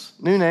stones,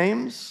 new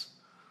names.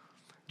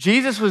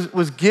 Jesus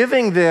was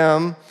giving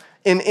them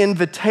an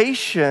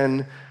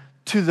invitation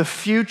to the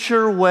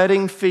future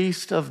wedding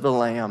feast of the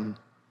Lamb.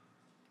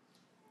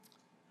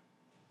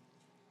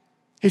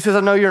 He says, I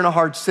know you're in a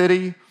hard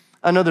city.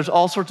 I know there's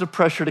all sorts of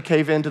pressure to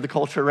cave into the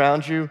culture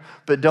around you,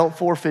 but don't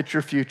forfeit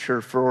your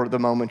future for the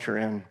moment you're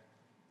in.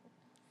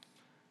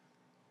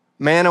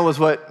 Manna was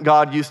what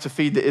God used to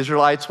feed the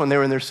Israelites when they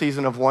were in their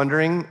season of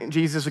wandering.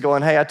 Jesus is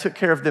going, hey, I took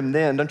care of them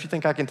then. Don't you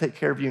think I can take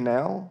care of you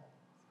now?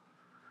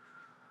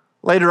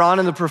 Later on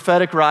in the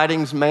prophetic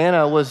writings,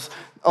 manna was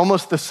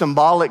almost the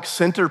symbolic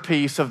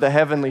centerpiece of the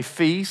heavenly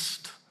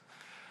feast.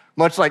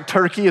 Much like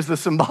turkey is the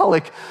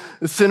symbolic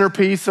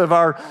centerpiece of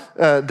our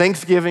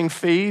Thanksgiving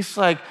feast.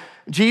 Like,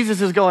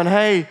 Jesus is going,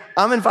 hey,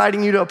 I'm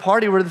inviting you to a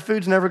party where the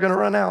food's never gonna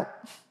run out.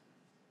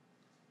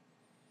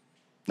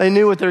 They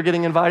knew what they were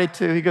getting invited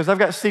to. He goes, I've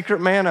got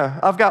secret manna.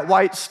 I've got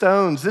white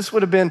stones. This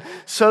would have been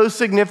so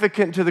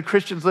significant to the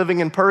Christians living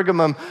in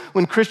Pergamum.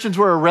 When Christians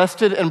were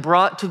arrested and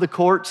brought to the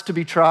courts to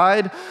be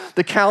tried,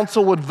 the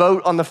council would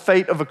vote on the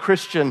fate of a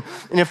Christian.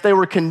 And if they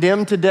were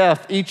condemned to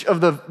death, each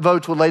of the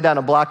votes would lay down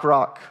a black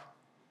rock.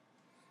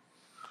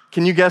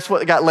 Can you guess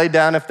what got laid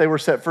down if they were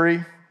set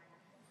free?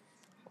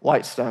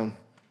 White stone.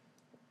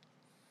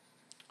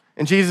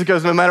 And Jesus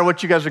goes, no matter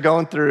what you guys are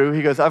going through,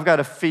 he goes, I've got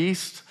a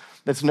feast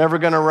that's never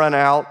gonna run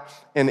out.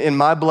 And in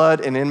my blood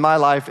and in my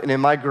life and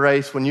in my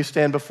grace, when you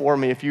stand before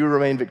me, if you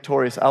remain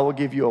victorious, I will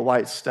give you a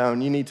white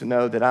stone. You need to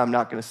know that I'm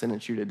not gonna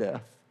sentence you to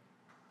death.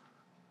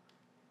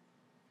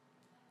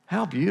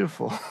 How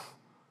beautiful.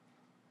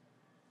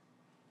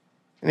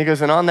 And he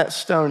goes, and on that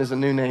stone is a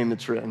new name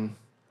that's written.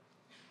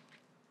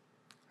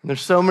 And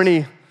there's so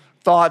many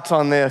thoughts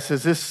on this.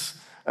 Is this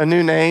a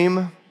new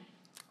name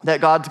that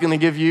God's gonna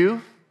give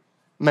you?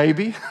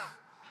 Maybe.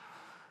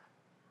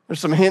 There's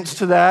some hints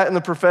to that in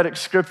the prophetic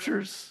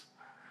scriptures.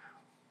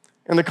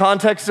 In the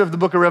context of the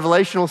book of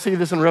Revelation, we'll see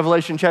this in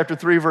Revelation chapter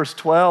 3, verse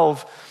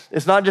 12.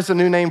 It's not just a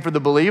new name for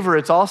the believer,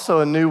 it's also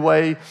a new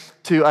way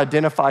to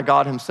identify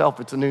God himself.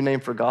 It's a new name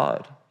for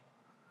God.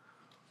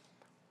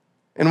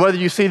 And whether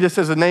you see this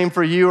as a name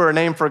for you or a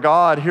name for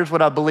God, here's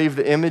what I believe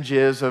the image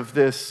is of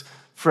this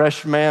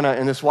fresh manna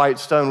and this white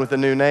stone with a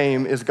new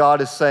name, is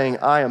God is saying,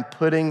 I am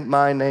putting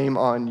my name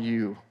on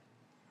you.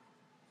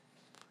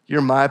 You're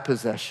my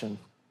possession.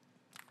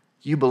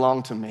 You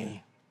belong to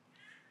me.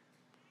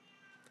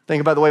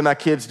 Think about the way my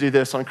kids do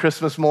this. On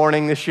Christmas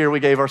morning this year, we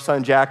gave our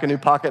son Jack a new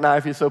pocket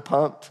knife. He's so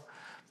pumped.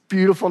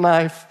 Beautiful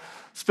knife.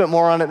 Spent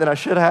more on it than I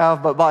should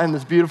have, but bought him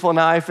this beautiful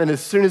knife. And as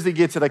soon as he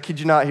gets it, I kid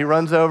you not, he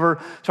runs over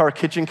to our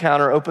kitchen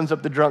counter, opens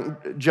up the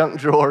junk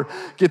drawer,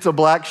 gets a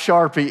black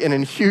Sharpie, and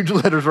in huge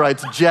letters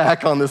writes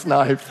Jack on this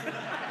knife.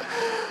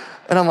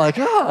 And I'm like,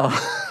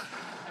 oh,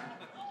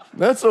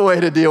 that's a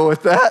way to deal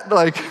with that.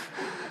 Like,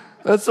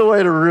 that's a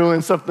way to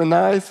ruin something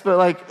nice. But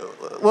like,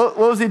 what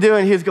was he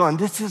doing? He was going,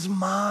 this is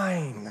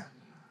mine.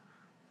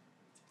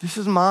 This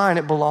is mine.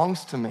 It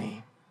belongs to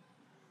me.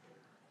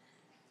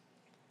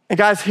 And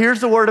guys,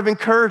 here's the word of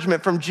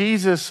encouragement from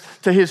Jesus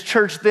to his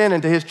church then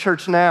and to his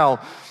church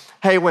now.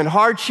 Hey, when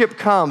hardship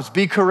comes,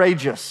 be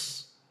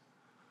courageous.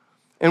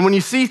 And when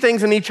you see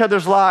things in each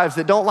other's lives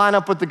that don't line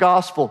up with the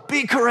gospel,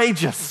 be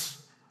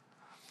courageous.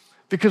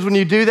 Because when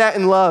you do that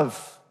in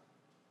love,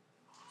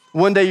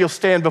 one day you'll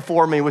stand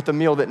before me with a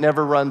meal that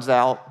never runs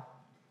out.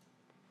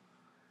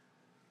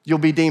 You'll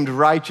be deemed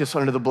righteous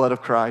under the blood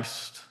of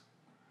Christ.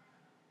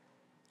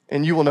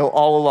 And you will know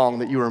all along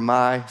that you are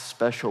my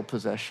special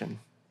possession.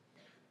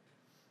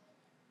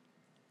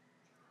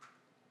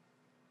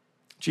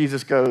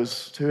 Jesus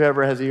goes to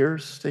whoever has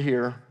ears to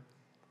hear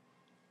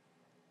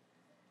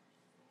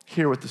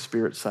what the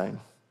Spirit's saying.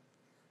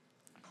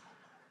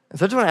 And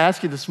so I just want to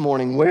ask you this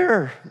morning,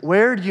 where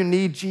do you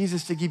need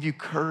Jesus to give you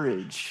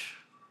courage?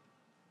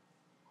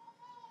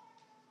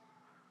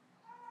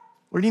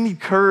 Where do you need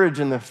courage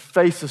in the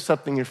face of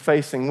something you're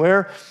facing?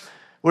 Where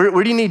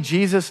do you need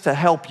Jesus to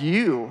help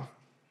you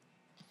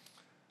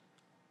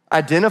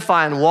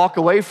identify and walk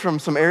away from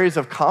some areas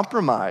of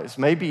compromise,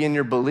 maybe in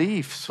your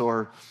beliefs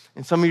or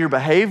in some of your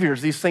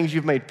behaviors, these things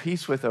you've made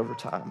peace with over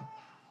time?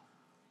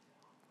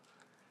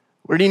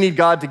 Where do you need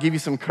God to give you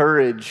some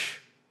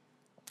courage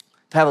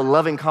to have a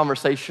loving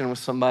conversation with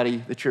somebody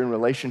that you're in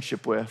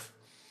relationship with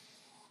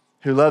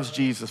who loves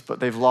Jesus, but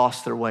they've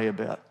lost their way a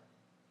bit?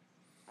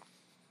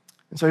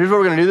 And so here's what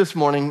we're gonna do this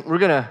morning. We're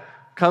gonna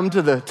come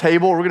to the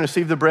table, we're gonna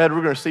receive the bread, we're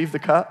gonna receive the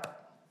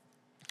cup.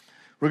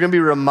 We're gonna be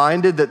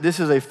reminded that this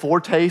is a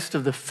foretaste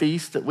of the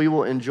feast that we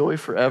will enjoy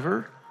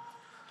forever.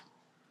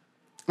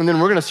 And then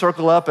we're gonna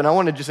circle up, and I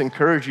wanna just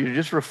encourage you to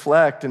just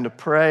reflect and to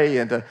pray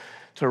and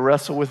to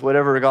wrestle with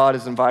whatever God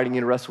is inviting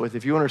you to wrestle with.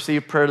 If you wanna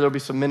receive prayer, there'll be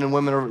some men and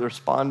women over at the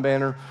Respond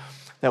banner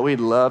that we'd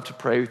love to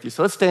pray with you.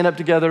 So let's stand up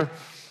together,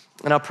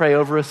 and I'll pray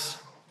over us,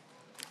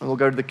 and we'll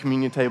go to the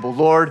communion table.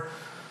 Lord,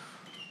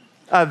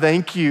 I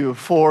thank you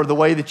for the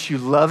way that you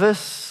love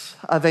us.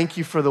 I thank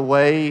you for the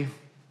way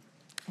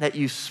that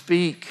you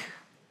speak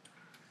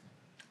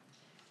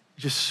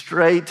just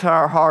straight to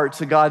our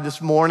hearts. And God,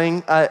 this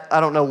morning, I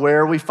don't know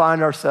where we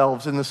find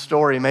ourselves in the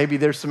story. Maybe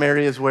there's some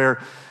areas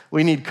where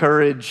we need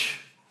courage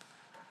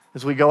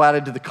as we go out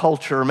into the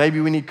culture. Maybe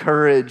we need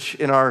courage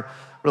in our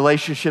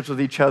relationships with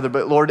each other.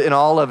 But Lord, in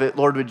all of it,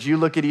 Lord, would you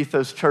look at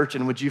Ethos Church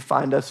and would you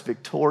find us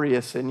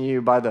victorious in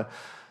you by the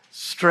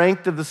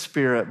strength of the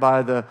Spirit,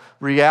 by the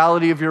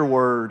reality of your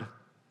word?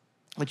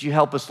 Would you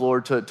help us,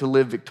 Lord, to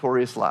live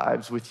victorious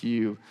lives with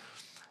you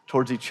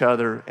towards each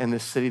other and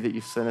this city that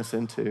you've sent us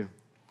into?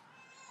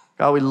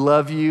 God, we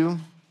love you.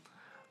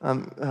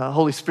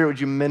 Holy Spirit, would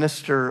you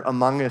minister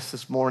among us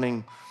this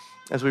morning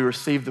as we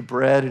receive the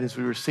bread and as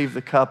we receive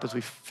the cup, as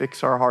we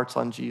fix our hearts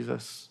on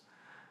Jesus?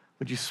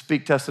 Would you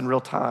speak to us in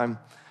real time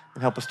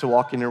and help us to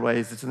walk in your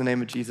ways? It's in the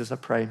name of Jesus I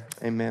pray.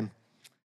 Amen.